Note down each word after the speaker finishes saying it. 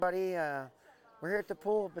Everybody, we're here at the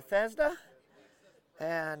Pool of Bethesda,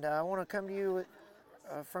 and I want to come to you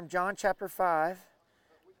from John chapter 5.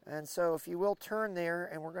 And so, if you will, turn there,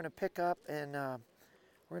 and we're going to pick up in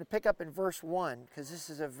verse 1, because this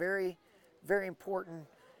is a very, very important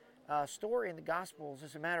story in the Gospels.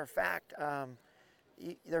 As a matter of fact,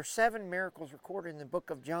 there are 7 miracles recorded in the book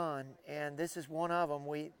of John, and this is one of them.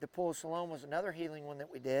 The Pool of Siloam was another healing one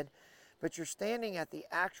that we did, but you're standing at the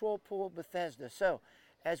actual Pool of Bethesda. So,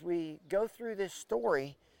 as we go through this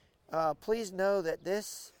story, please know that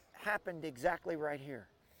this happened exactly right here.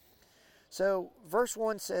 So, verse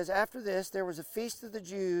 1 says, "After this, there was a feast of the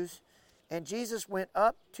Jews, and Jesus went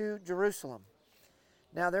up to Jerusalem.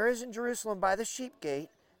 Now there is in Jerusalem by the sheep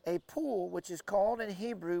gate a pool, which is called in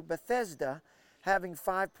Hebrew Bethesda, having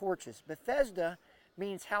 5 porches." Bethesda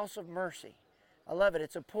means house of mercy. I love it.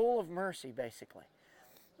 It's a pool of mercy, basically.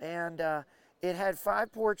 And it had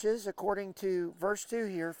 5 porches, according to verse 2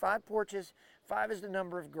 here. 5 porches, 5 is the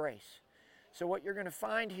number of grace. So what you're going to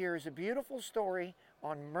find here is a beautiful story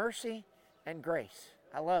on mercy and grace.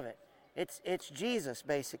 I love it. It's Jesus,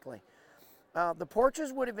 basically. The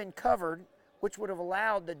porches would have been covered, which would have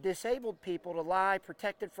allowed the disabled people to lie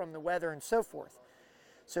protected from the weather and so forth.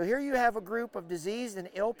 So here you have a group of diseased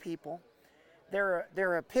and ill people.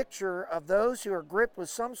 They're a picture of those who are gripped with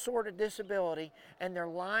some sort of disability, and they're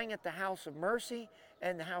lying at the house of mercy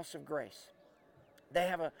and the house of grace. They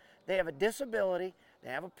have a disability, they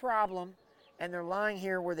have a problem, and they're lying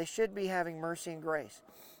here where they should be having mercy and grace.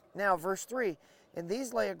 Now, verse 3, "In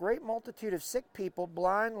these lay a great multitude of sick people,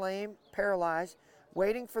 blind, lame, paralyzed,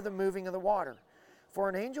 waiting for the moving of the water. For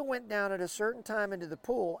an angel went down at a certain time into the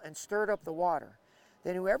pool and stirred up the water.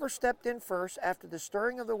 Then whoever stepped in first after the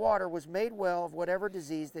stirring of the water was made well of whatever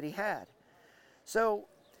disease that he had." So,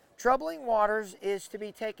 troubling waters is to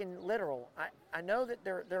be taken literal. I know that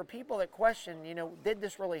there are people that question, did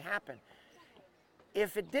this really happen?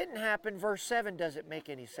 If it didn't happen, verse 7 doesn't make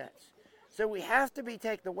any sense. So we have to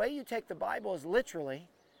the way you take the Bible is literally,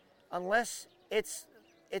 unless it's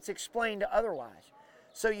explained otherwise.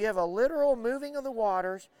 So you have a literal moving of the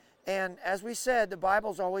waters, and as we said, the Bible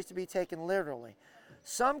is always to be taken literally.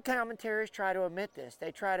 Some commentaries try to omit this.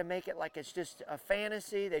 They try to make it like it's just a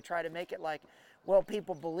fantasy. They try to make it like, well,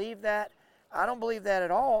 people believe that. I don't believe that at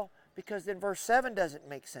all, because then verse 7 doesn't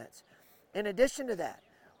make sense. In addition to that,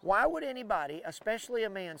 why would anybody, especially a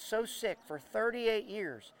man so sick for 38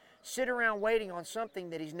 years, sit around waiting on something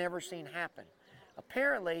that he's never seen happen?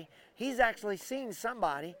 Apparently, he's actually seen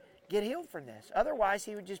somebody get healed from this. Otherwise,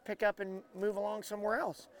 he would just pick up and move along somewhere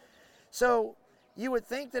else. So you would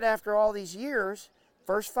think that after all these years,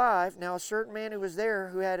 verse 5, "Now a certain man who was there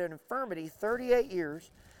who had an infirmity 38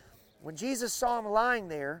 years, when Jesus saw him lying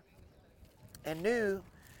there and knew,"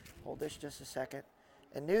 hold this just a second,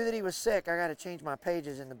 "and knew that he was sick." I got to change my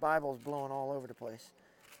pages and the Bible's blowing all over the place.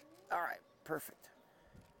 All right, perfect.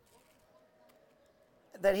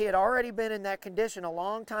 "That he had already been in that condition a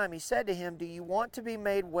long time, he said to him, 'Do you want to be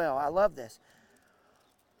made well?'" I love this.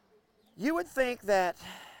 You would think that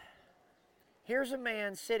here's a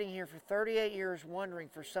man sitting here for 38 years wondering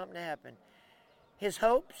for something to happen. His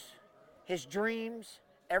hopes, his dreams,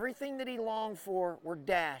 everything that he longed for were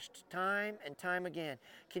dashed time and time again.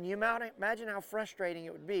 Can you imagine how frustrating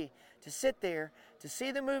it would be to sit there, to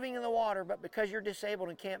see the moving in the water, but because you're disabled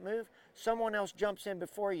and can't move, someone else jumps in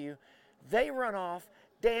before you. They run off,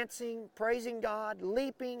 dancing, praising God,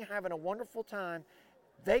 leaping, having a wonderful time.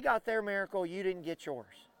 They got their miracle, you didn't get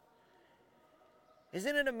yours.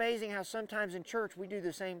 Isn't it amazing how sometimes in church we do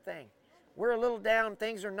the same thing? We're a little down,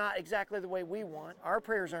 things are not exactly the way we want, our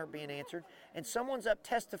prayers aren't being answered, and someone's up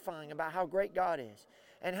testifying about how great God is,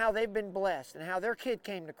 and how they've been blessed, and how their kid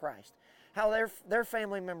came to Christ, how their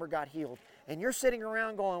family member got healed, and you're sitting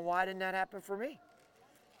around going, "Why didn't that happen for me?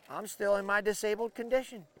 I'm still in my disabled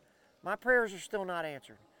condition. My prayers are still not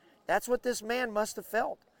answered." That's what this man must have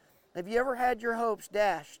felt. Have you ever had your hopes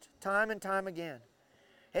dashed time and time again?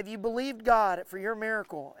 Have you believed God for your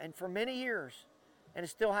miracle and for many years and it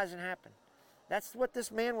still hasn't happened? That's what this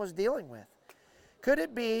man was dealing with. Could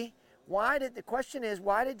it be, the question is,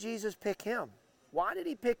 why did Jesus pick him? Why did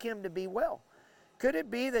he pick him to be well? Could it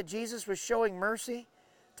be that Jesus was showing mercy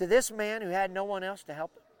to this man who had no one else to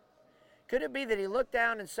help him? Could it be that he looked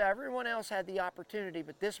down and saw everyone else had the opportunity,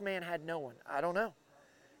 but this man had no one? I don't know.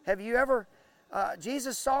 Have you ever,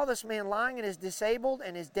 Jesus saw this man lying in his disabled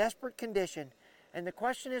and his desperate condition, and the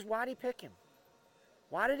question is, why did he pick him?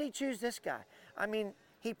 Why did he choose this guy? I mean,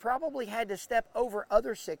 he probably had to step over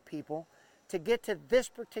other sick people to get to this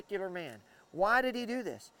particular man. Why did he do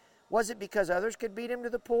this? Was it because others could beat him to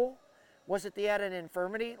the pool? Was it that he had an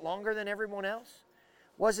infirmity longer than everyone else?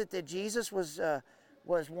 Was it that Jesus was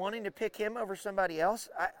was wanting to pick him over somebody else?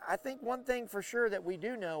 I think one thing for sure that we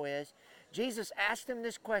do know is Jesus asked him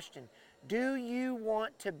this question, do you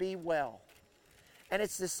want to be well? And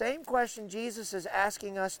it's the same question Jesus is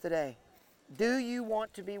asking us today. Do you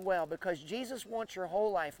want to be well? Because Jesus wants your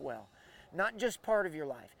whole life well, not just part of your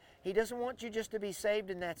life. He doesn't want you just to be saved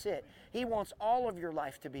and that's it. He wants all of your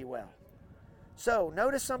life to be well. So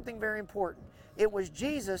notice something very important. It was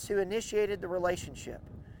Jesus who initiated the relationship.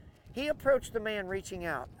 He approached the man reaching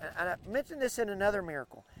out. And I mentioned this in another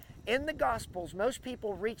miracle. In the Gospels, most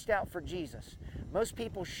people reached out for Jesus. Most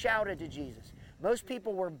people shouted to Jesus. Most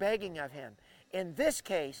people were begging of him. In this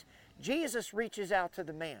case, Jesus reaches out to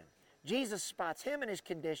the man. Jesus spots him in his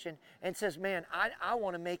condition and says, man, I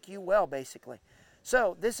want to make you well, basically.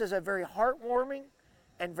 So this is a very heartwarming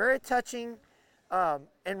and very touching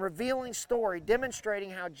and revealing story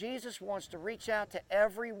demonstrating how Jesus wants to reach out to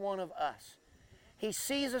every one of us. He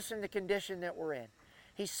sees us in the condition that we're in.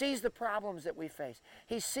 He sees the problems that we face.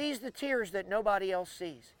 He sees the tears that nobody else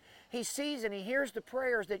sees. He sees and he hears the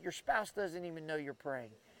prayers that your spouse doesn't even know you're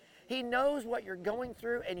praying. He knows what you're going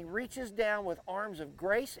through, and he reaches down with arms of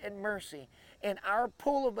grace and mercy in our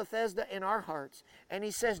pool of Bethesda in our hearts, and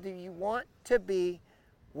he says, do you want to be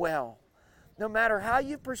well? No matter how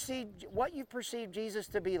you perceive, what you perceive Jesus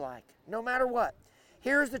to be like, no matter what,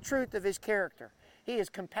 here's the truth of his character. He is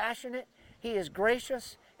compassionate, he is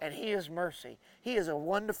gracious, and he is mercy. He is a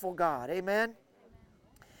wonderful God. Amen?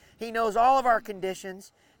 He knows all of our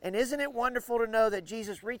conditions, and isn't it wonderful to know that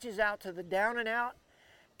Jesus reaches out to the down and out,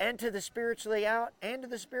 and to the spiritually out, and to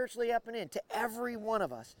the spiritually up and in, to every one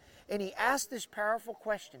of us. And he asked this powerful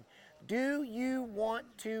question, do you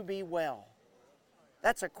want to be well?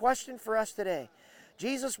 That's a question for us today.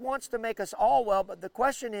 Jesus wants to make us all well, but the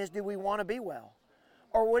question is, do we want to be well?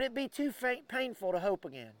 Or would it be too painful to hope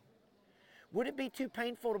again? Would it be too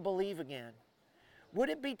painful to believe again? Would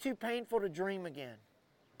it be too painful to dream again?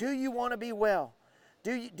 Do you want to be well?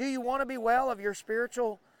 Do you want to be well of your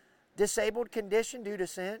spiritual disabled condition due to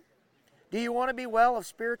sin? Do you want to be well of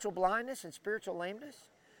spiritual blindness and spiritual lameness?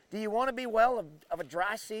 Do you want to be well of a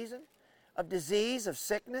dry season, of disease, of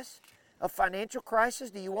sickness, of financial crisis?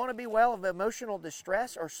 Do you want to be well of emotional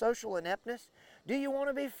distress or social ineptness? Do you want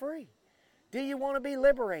to be free? Do you want to be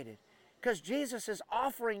liberated? Because Jesus is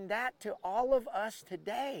offering that to all of us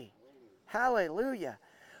today. Hallelujah.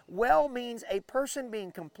 Well means a person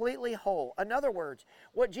being completely whole. In other words,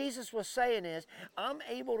 what Jesus was saying is, I'm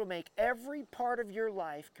able to make every part of your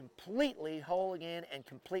life completely whole again and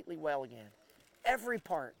completely well again. Every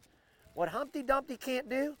part. What Humpty Dumpty can't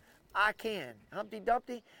do, I can. Humpty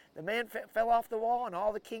Dumpty, the man fell off the wall and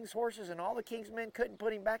all the king's horses and all the king's men couldn't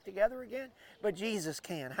put him back together again, but Jesus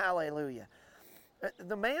can. Hallelujah.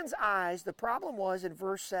 The man's eyes, the problem was in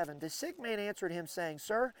verse 7, the sick man answered him saying,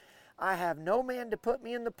 Sir, I have no man to put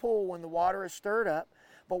me in the pool when the water is stirred up,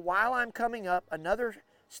 but while I'm coming up, another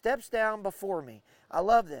steps down before me. I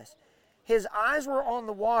love this. His eyes were on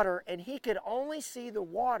the water, and he could only see the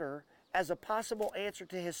water as a possible answer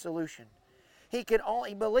to his solution. He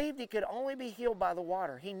believed he could only be healed by the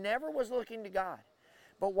water. He never was looking to God.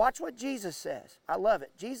 But watch what Jesus says. I love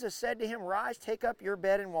it. Jesus said to him, Rise, take up your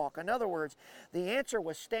bed and walk. In other words, the answer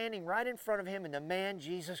was standing right in front of him in the man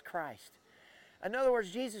Jesus Christ. In other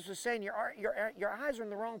words, Jesus was saying, your eyes are in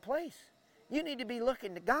the wrong place. You need to be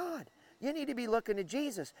looking to God. You need to be looking to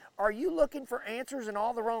Jesus. Are you looking for answers in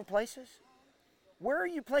all the wrong places? Where are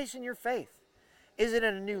you placing your faith? Is it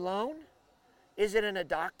in a new loan? Is it in a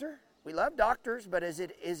doctor? We love doctors, but is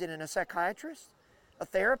it in a psychiatrist? A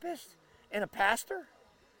therapist? In a pastor?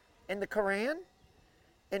 In the Quran?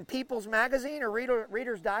 In People's Magazine or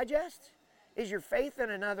Reader's Digest? Is your faith in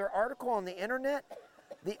another article on the internet?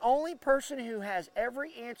 The only person who has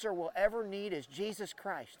every answer we'll ever need is Jesus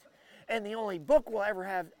Christ. And the only book we'll ever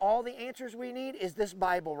have all the answers we need is this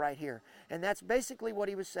Bible right here. And that's basically what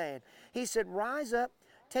he was saying. He said, rise up,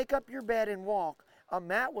 take up your bed and walk. A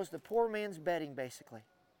mat was the poor man's bedding, basically.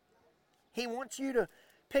 He wants you to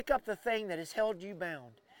pick up the thing that has held you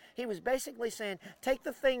bound. He was basically saying, take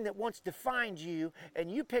the thing that once defined you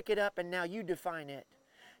and you pick it up and now you define it.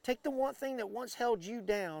 Take the one thing that once held you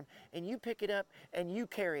down and you pick it up and you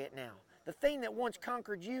carry it now. The thing that once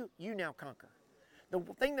conquered you, you now conquer. The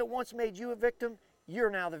thing that once made you a victim, you're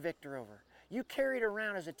now the victor over. You carry it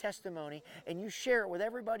around as a testimony and you share it with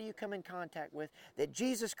everybody you come in contact with that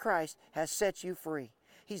Jesus Christ has set you free.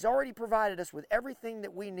 He's already provided us with everything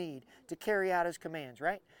that we need to carry out his commands,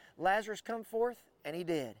 right? Lazarus, come forth, and he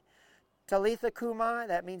did. Talitha Kumai,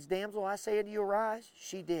 that means damsel, I say unto you, arise.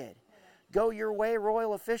 She did. Go your way,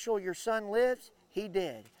 royal official, your son lives. He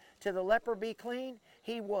did. To the leper, be clean.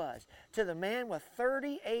 he was. To the man with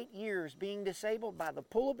 38 years being disabled by the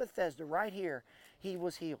pool of Bethesda right here, he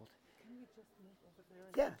was healed. Can you just move over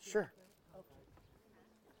there? Yeah, sure.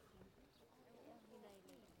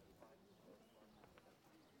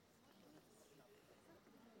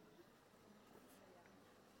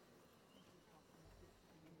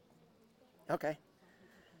 Okay.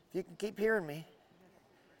 If you can keep hearing me.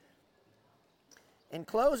 In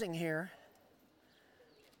closing here,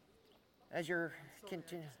 as you're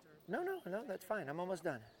continuing. No, that's fine. I'm almost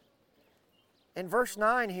done. In verse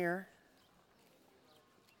 9 here.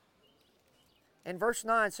 In verse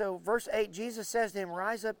 9, so verse 8, Jesus says to him,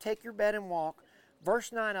 rise up, take your bed and walk.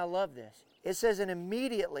 Verse 9, I love this. It says, and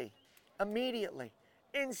immediately,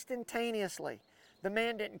 instantaneously. The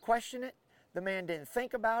man didn't question it. The man didn't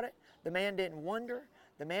think about it. The man didn't wonder.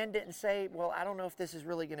 The man didn't say, well, I don't know if this is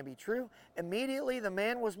really going to be true. Immediately the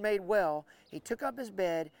man was made well. He took up his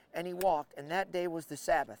bed and he walked, and that day was the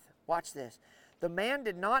Sabbath. Watch this. The man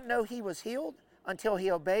did not know he was healed until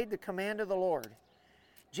he obeyed the command of the Lord.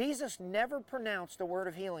 Jesus never pronounced a word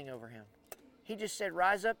of healing over him. He just said,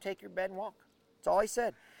 rise up, take your bed and walk. That's all he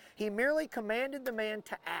said. He merely commanded the man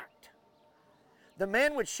to act. The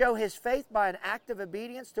man would show his faith by an act of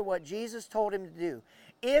obedience to what Jesus told him to do.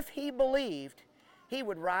 If he believed, he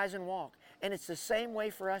would rise and walk. And it's the same way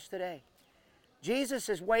for us today. Jesus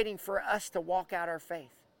is waiting for us to walk out our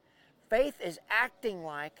faith. Faith is acting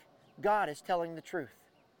like God is telling the truth.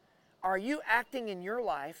 Are you acting in your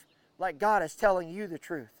life like God is telling you the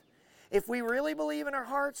truth? If we really believe in our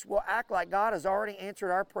hearts, we'll act like God has already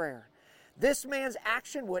answered our prayer. This man's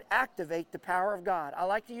action would activate the power of God. I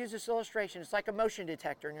like to use this illustration. It's like a motion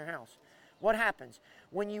detector in your house. What happens?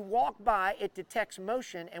 When you walk by, it detects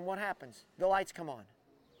motion, and what happens? The lights come on.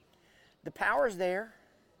 The power is there.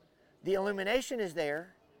 The illumination is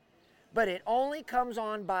there. But it only comes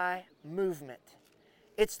on by movement.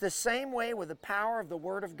 It's the same way with the power of the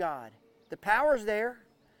Word of God. The power is there.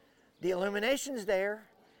 The illumination is there.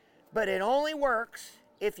 But it only works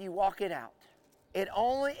if you walk it out.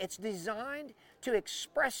 It's designed to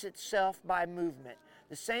express itself by movement.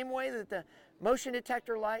 The same way that the motion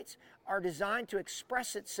detector lights are designed to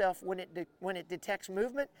express itself when it detects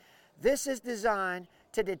movement, this is designed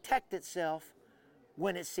to detect itself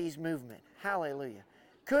when it sees movement. Hallelujah.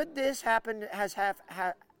 Could this have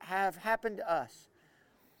happened to us?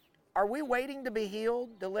 Are we waiting to be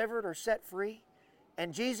healed, delivered, or set free?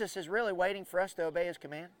 And Jesus is really waiting for us to obey His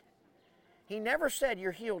command? He never said,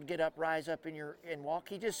 you're healed, get up, rise up, and walk.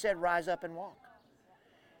 He just said, rise up and walk.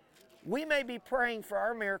 We may be praying for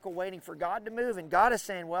our miracle, waiting for God to move, and God is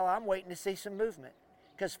saying, well, I'm waiting to see some movement.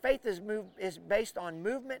 Because faith is based on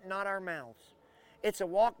movement, not our mouths. It's a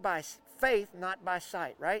walk by faith, not by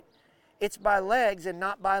sight, right? It's by legs and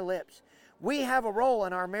not by lips. We have a role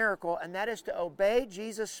in our miracle, and that is to obey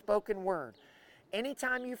Jesus' spoken word.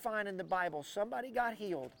 Anytime you find in the Bible somebody got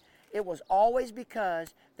healed, it was always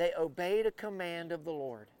because they obeyed a command of the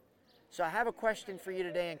Lord. So I have a question for you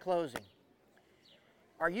today in closing.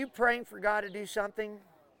 Are you praying for God to do something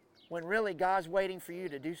when really God's waiting for you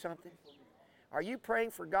to do something? Are you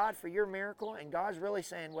praying for God for your miracle and God's really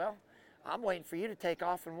saying, well, I'm waiting for you to take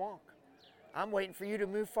off and walk. I'm waiting for you to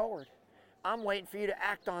move forward. I'm waiting for you to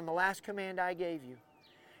act on the last command I gave you.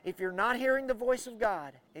 If you're not hearing the voice of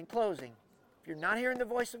God, in closing, if you're not hearing the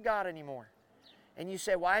voice of God anymore, and you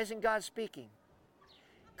say, why isn't God speaking?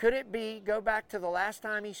 Could it be, go back to the last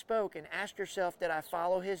time He spoke and ask yourself, did I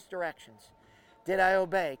follow His directions? Did I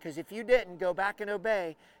obey? Because if you didn't, go back and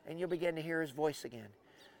obey, and you'll begin to hear His voice again.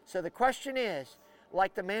 So the question is,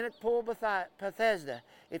 like the man at the pool of Bethesda,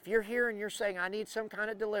 if you're here and you're saying, I need some kind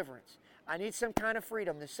of deliverance, I need some kind of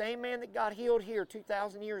freedom, the same man that got healed here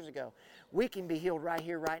 2,000 years ago, we can be healed right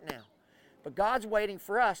here, right now. But God's waiting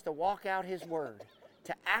for us to walk out His word,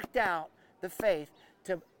 to act out the faith,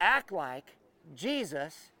 to act like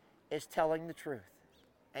Jesus is telling the truth.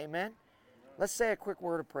 Amen? Let's say a quick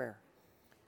word of prayer.